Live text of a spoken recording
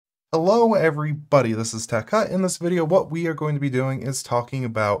Hello everybody, this is Tech Hut. In this video, what we are going to be doing is talking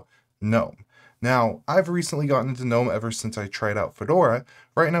about GNOME. Now, I've recently gotten into GNOME ever since I tried out Fedora.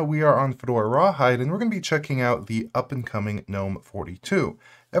 Right now we are on Fedora Rawhide and we're going to be checking out the up-and-coming GNOME 42.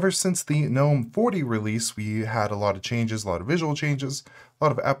 Ever since the GNOME 40 release, we had a lot of changes, a lot of visual changes, a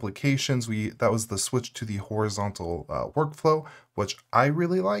lot of applications. That was the switch to the horizontal workflow, which I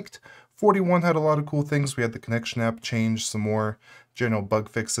really liked. 41 had a lot of cool things. We had the connection app change, some more general bug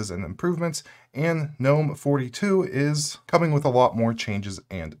fixes and improvements, and GNOME 42 is coming with a lot more changes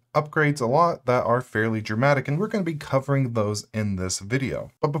and upgrades, a lot that are fairly dramatic, and we're going to be covering those in this video.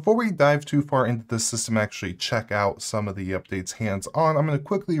 But before we dive too far into the system, actually check out some of the updates hands-on, I'm going to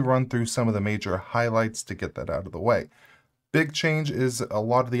quickly run through some of the major highlights to get that out of the way. Big change is a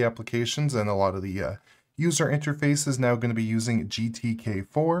lot of the applications and a lot of the user interface is now going to be using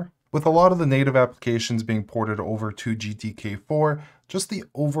GTK4. With a lot of the native applications being ported over to GTK4, just the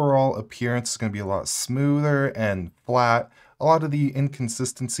overall appearance is going to be a lot smoother and flat. A lot of the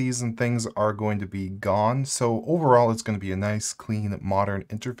inconsistencies and things are going to be gone. So overall, it's going to be a nice, clean, modern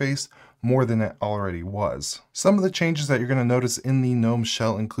interface, more than it already was. Some of the changes that you're going to notice in the GNOME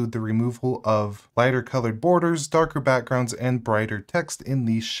shell include the removal of lighter colored borders, darker backgrounds, and brighter text in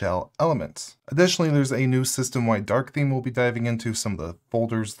the shell elements. Additionally, there's a new system-wide dark theme we'll be diving into. Some of the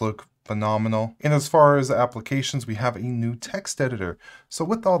folders look phenomenal. And as far as applications, we have a new text editor. So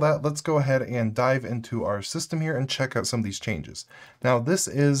with all that, let's go ahead and dive into our system here and check out some of these changes. Now this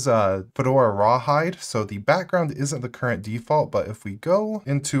is Fedora Rawhide, so the background isn't the current default, but if we go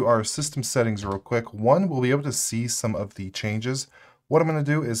into our system settings real quick, we'll be able to see some of the changes. What I'm going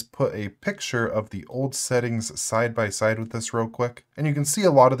to do is put a picture of the old settings side by side with this real quick. And you can see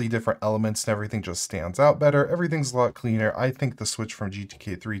a lot of the different elements and everything just stands out better. Everything's a lot cleaner. I think the switch from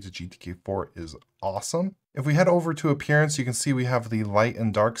GTK3 to GTK4 is awesome. If we head over to appearance, you can see we have the light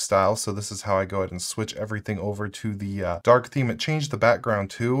and dark style. So this is how I go ahead and switch everything over to the dark theme. It changed the background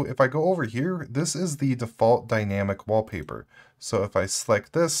too. If I go over here, this is the default dynamic wallpaper. So if I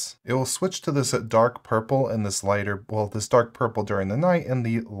select this, it will switch to this dark purple and this dark purple during the night and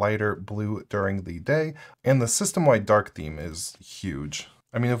the lighter blue during the day. And the system-wide dark theme is huge.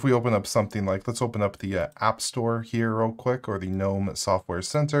 I mean, if we open up something like, let's open up the App Store here real quick, or the GNOME Software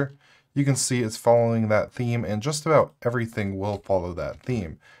Center. You can see it's following that theme, and just about everything will follow that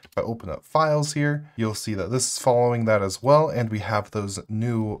theme. If I open up files here, you'll see that this is following that as well, and we have those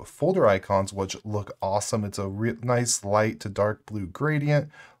new folder icons, which look awesome. It's a nice light to dark blue gradient,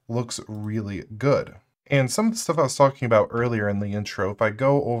 looks really good. And some of the stuff I was talking about earlier in the intro, if I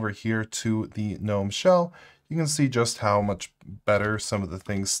go over here to the GNOME shell, you can see just how much better some of the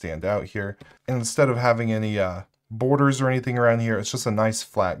things stand out here. And instead of having any borders or anything around here, it's just a nice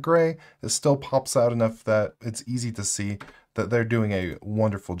flat gray. It still pops out enough that it's easy to see that they're doing a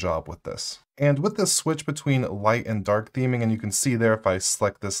wonderful job with this. And with this switch between light and dark theming, and you can see there if I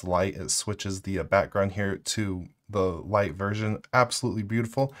select this light, it switches the background here to the light version. Absolutely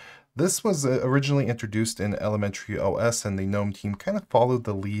beautiful. This was originally introduced in Elementary OS, and the GNOME team kind of followed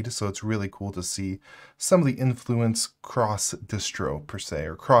the lead, so it's really cool to see some of the influence cross-distro per se,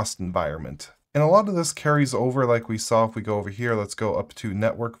 or cross-environment. And a lot of this carries over like we saw if we go over here. Let's go up to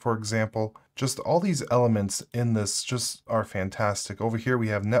network, for example. Just all these elements in this just are fantastic. Over here we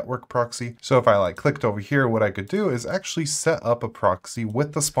have network proxy. So if I clicked over here, what I could do is actually set up a proxy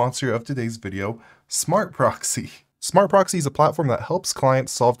with the sponsor of today's video, Smart Proxy. Smart Proxy is a platform that helps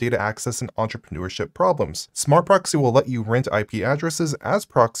clients solve data access and entrepreneurship problems. Smart Proxy will let you rent IP addresses as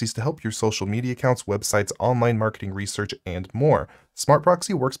proxies to help your social media accounts, websites, online marketing research, and more. Smart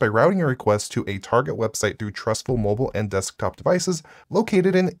Proxy works by routing your request to a target website through trustful mobile and desktop devices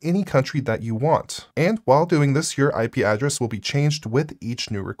located in any country that you want. And while doing this, your IP address will be changed with each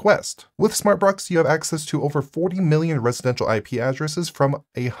new request. With Smart Proxy, you have access to over 40 million residential IP addresses from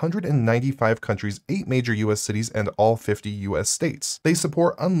 195 countries, 8 major US cities, and all 50 US states. They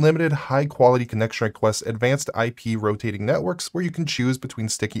support unlimited high-quality connection requests, advanced IP rotating networks where you can choose between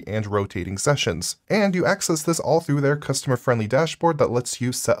sticky and rotating sessions. And you access this all through their customer-friendly dashboard that lets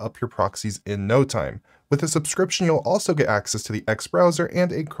you set up your proxies in no time. With a subscription, you'll also get access to the X browser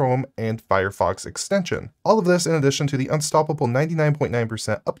and a Chrome and Firefox extension. All of this in addition to the unstoppable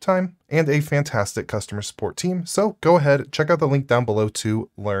 99.9% uptime and a fantastic customer support team. So go ahead, check out the link down below to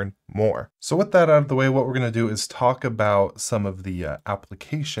learn more. So with that out of the way, what we're going to do is talk about some of the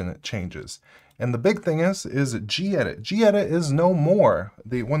application changes. And the big thing is gedit. Gedit is no more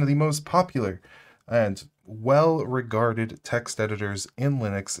one of the most popular and well-regarded text editors in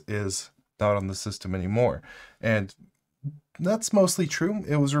Linux is not on the system anymore. And that's mostly true.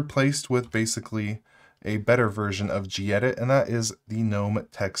 It was replaced with basically a better version of gedit, and that is the GNOME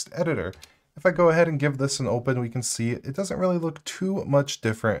text editor. If I go ahead and give this an open, we can see it doesn't really look too much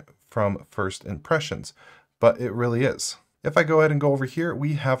different from first impressions, but it really is. If I go ahead and go over here,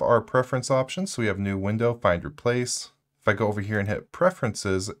 we have our preference options. So we have new window, find replace. If I go over here and hit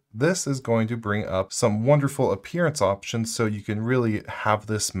preferences, this is going to bring up some wonderful appearance options so you can really have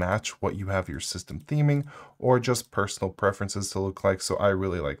this match what you have your system theming or just personal preferences to look like. So I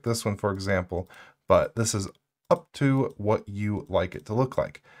really like this one, for example, but this is up to what you like it to look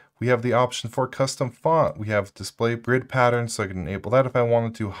like. We have the option for custom font. We have display grid patterns, so I can enable that if I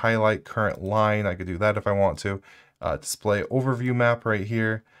wanted to. Highlight current line, I could do that if I want to. Display overview map right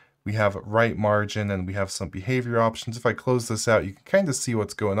here. We have right margin and we have some behavior options. If I close this out, you can kind of see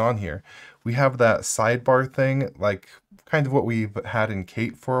what's going on here. We have that sidebar thing, like kind of what we've had in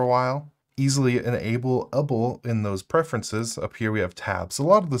Kate for a while. Easily enableable in those preferences. Up here we have tabs. A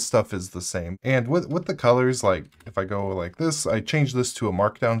lot of the stuff is the same. And with the colors, like if I go like this, I change this to a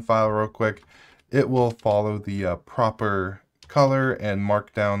markdown file real quick. It will follow the proper color and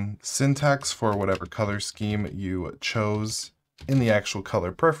markdown syntax for whatever color scheme you chose in the actual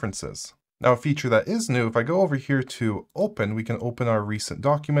color preferences. Now a feature that is new, if I go over here to open, we can open our recent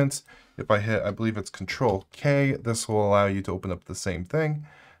documents. If I hit, I believe it's Control K, this will allow you to open up the same thing.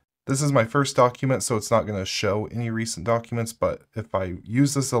 This is my first document, so it's not going to show any recent documents, but if I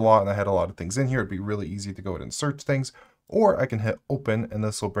use this a lot and I had a lot of things in here, it'd be really easy to go ahead and search things. Or I can hit open and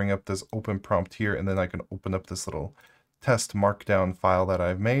this will bring up this open prompt here, and then I can open up this little test markdown file that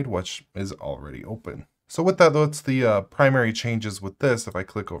I've made, which is already open. So with that, that's the primary changes with this. If I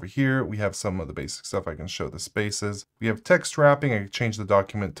click over here, we have some of the basic stuff. I can show the spaces. We have text wrapping. I can change the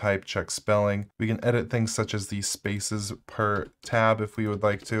document type, check spelling. We can edit things such as the spaces per tab if we would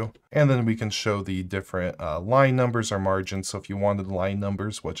like to. And then we can show the different line numbers or margins. So if you wanted line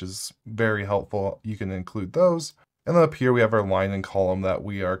numbers, which is very helpful, you can include those. And then up here, we have our line and column that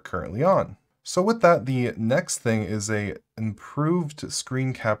we are currently on. So with that, the next thing is a improved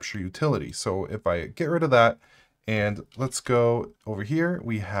screen capture utility. So if I get rid of that and let's go over here,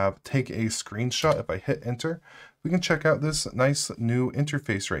 we have take a screenshot. If I hit enter, we can check out this nice new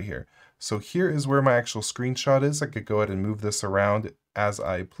interface right here. So here is where my actual screenshot is. I could go ahead and move this around as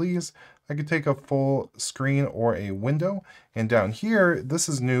I please. I could take a full screen or a window. And down here, this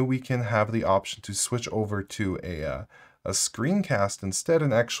is new. We can have the option to switch over to a screencast instead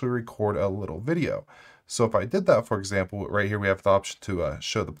and actually record a little video. So if I did that, for example, right here we have the option to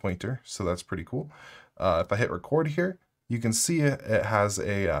show the pointer, so that's pretty cool. If I hit record here, you can see it has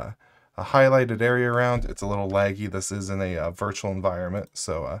a highlighted area around. It's a little laggy. This is in a virtual environment,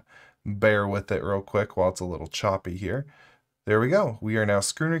 so bear with it real quick while it's a little choppy here. There we go. We are now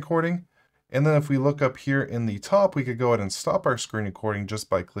screen recording. And then if we look up here in the top, we could go ahead and stop our screen recording just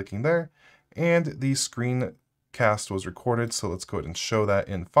by clicking there. And the screen cast was recorded, so let's go ahead and show that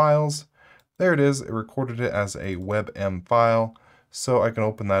in files. There it is. It recorded it as a WebM file, so I can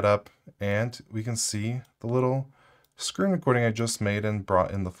open that up and we can see the little screen recording I just made and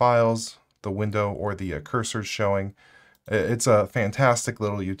brought in the files, the window or the cursor showing. It's a fantastic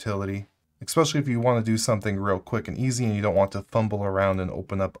little utility, especially if you want to do something real quick and easy and you don't want to fumble around and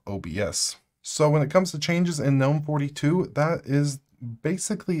open up OBS. So when it comes to changes in GNOME 42, that is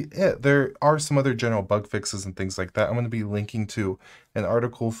basically it. There are some other general bug fixes and things like that. I'm going to be linking to an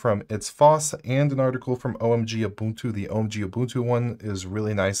article from It's Foss and an article from OMG Ubuntu. The OMG Ubuntu one is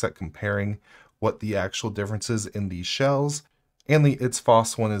really nice at comparing what the actual differences in these shells. And the It's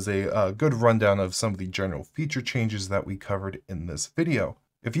Foss one is a good rundown of some of the general feature changes that we covered in this video.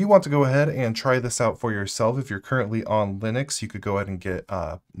 If you want to go ahead and try this out for yourself, if you're currently on Linux, you could go ahead and get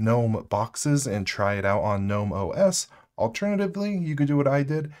GNOME boxes and try it out on GNOME OS. Alternatively, you could do what I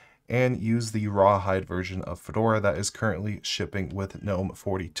did and use the Rawhide version of Fedora that is currently shipping with GNOME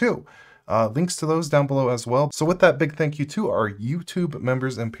 42. Links to those down below as well. So with that, big thank you to our YouTube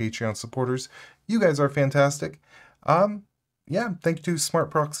members and Patreon supporters. You guys are fantastic. Yeah, thank you to Smart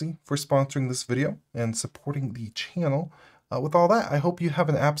Proxy for sponsoring this video and supporting the channel. With all that, I hope you have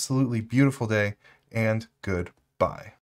an absolutely beautiful day and goodbye.